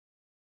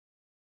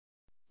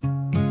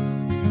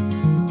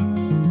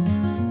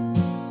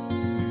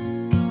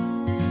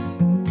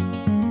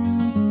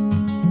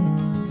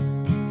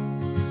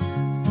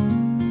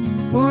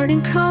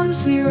Morning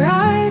comes, we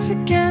rise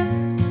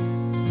again.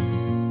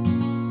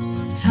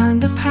 Time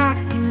to pack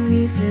and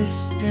leave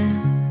this den.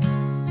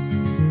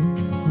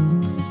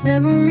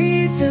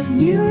 Memories of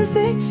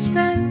music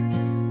spent.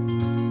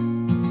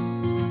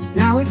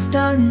 Now it's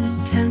done,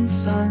 the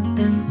tents are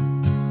bent.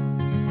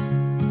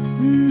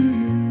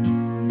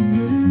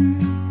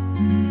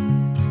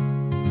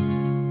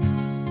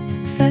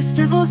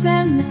 Festivals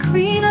and the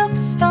cleanup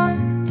starts.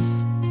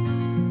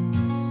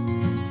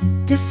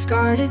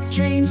 Discarded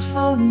dreams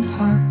floating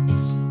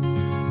hearts.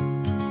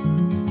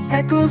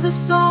 Echoes of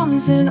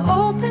songs in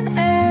open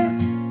air,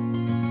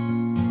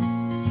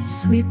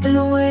 sweeping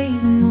away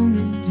the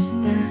moments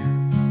there.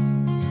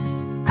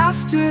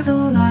 After the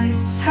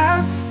lights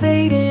have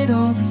faded,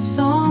 all the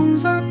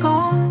songs are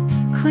gone,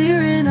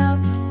 clearing up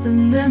the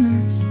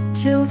memories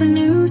till the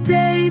new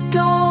day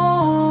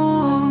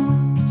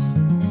dawns.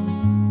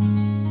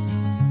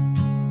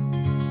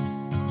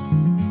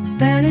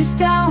 Banners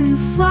down and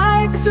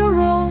flags are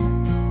rolled.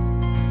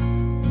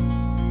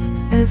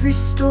 Every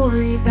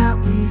story that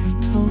we've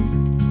told,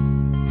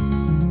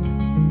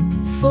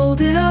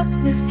 folded up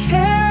with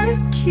care to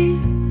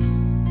keep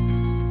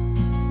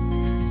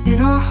in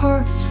our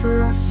hearts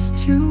for us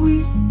to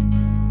weep.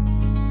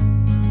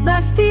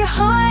 Left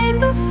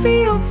behind the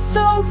field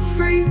so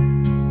free,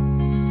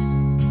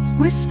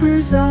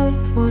 whispers of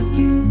what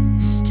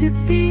used to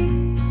be.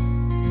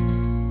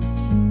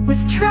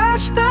 With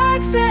trash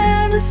bags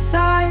and a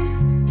sigh,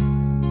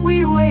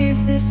 we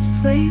wave this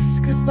place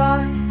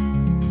goodbye.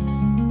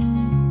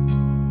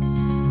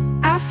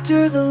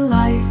 After the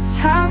lights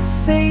have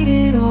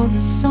faded, all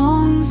the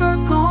songs are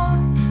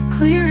gone,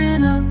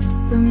 clearing up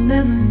the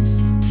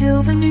memories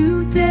till the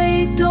new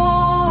day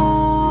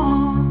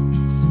dawns.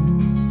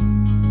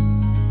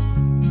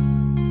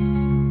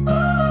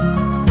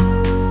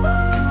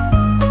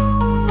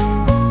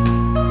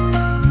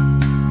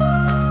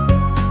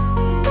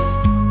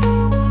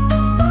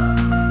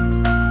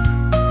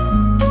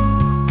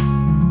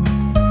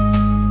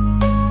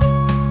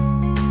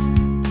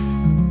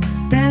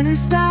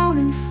 Banners down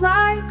and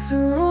flags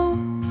are rolled.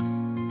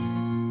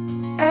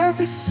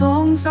 Every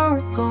songs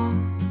are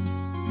gone,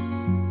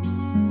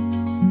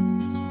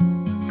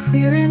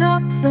 clearing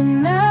up the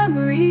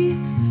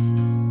memories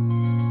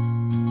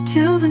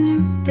till the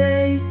new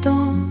day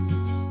dawns.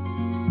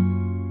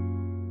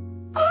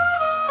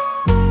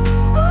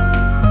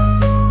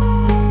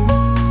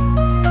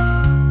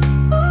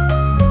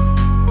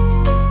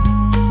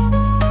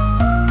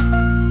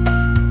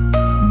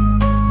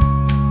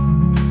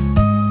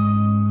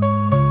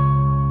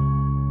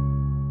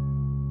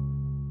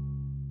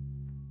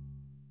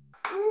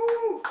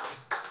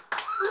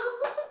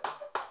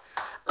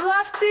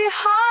 Left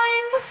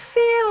behind the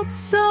field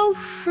so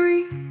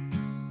free,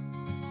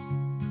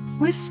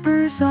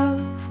 whispers of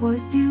what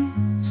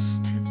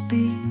used to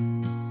be.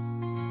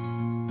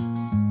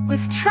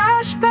 With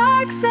trash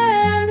bags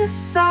and a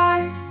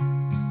sigh,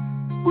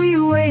 we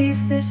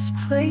wave this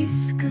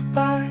place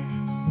goodbye.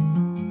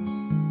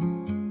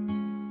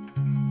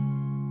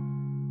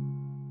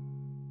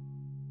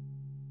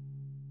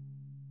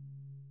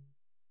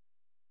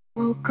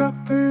 Woke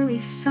up early,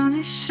 sun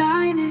is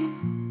shining.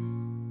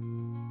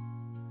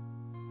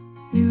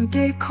 New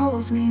day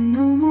calls me,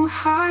 no more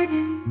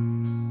hiding.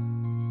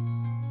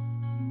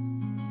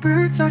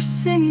 Birds are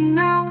singing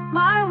out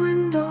my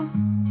window.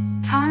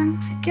 Time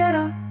to get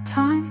up,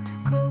 time to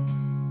go.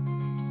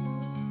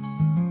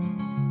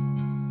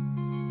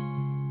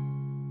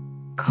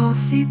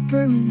 Coffee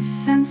brewing,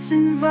 scents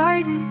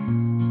inviting.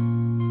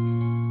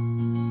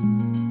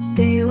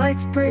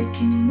 Daylight's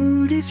breaking,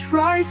 mood is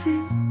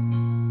rising.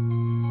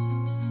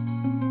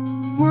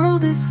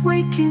 World is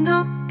waking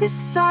up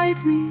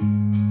beside me.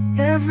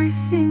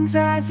 Everything's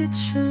as it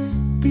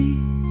should be.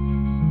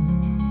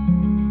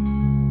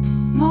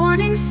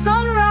 Morning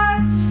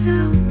sunrise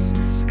fills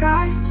the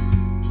sky.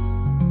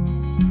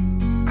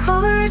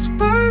 Colors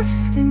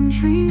burst and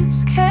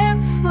dreams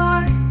can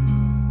fly.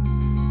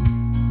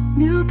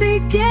 New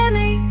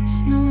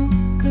beginnings, no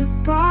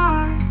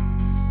goodbyes.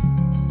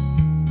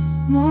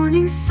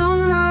 Morning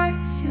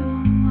sunrise, you're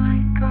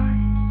my guide.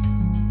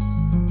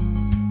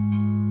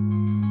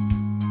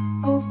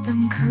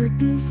 Open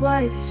curtains,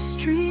 light is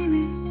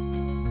streaming.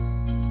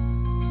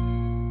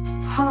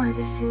 Heart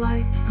is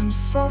light, I'm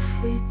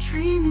softly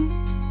dreaming.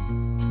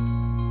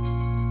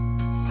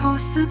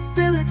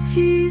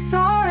 Possibilities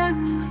are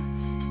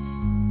endless.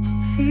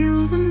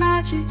 Feel the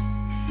magic,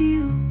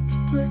 feel the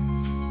bliss.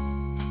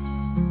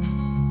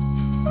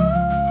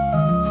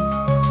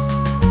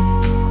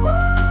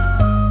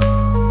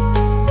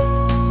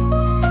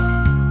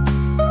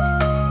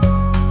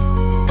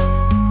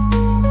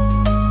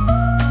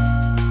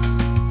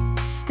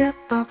 Step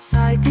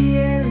outside, the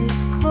air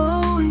is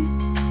glowing.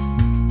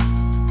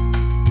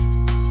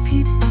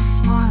 People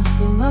smile,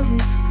 the love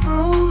is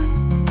growing.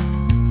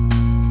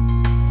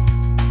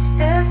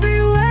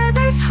 Everywhere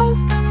there's hope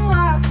and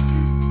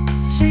laughter,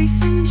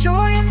 chasing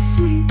joy and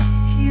sweet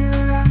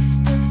hereafter.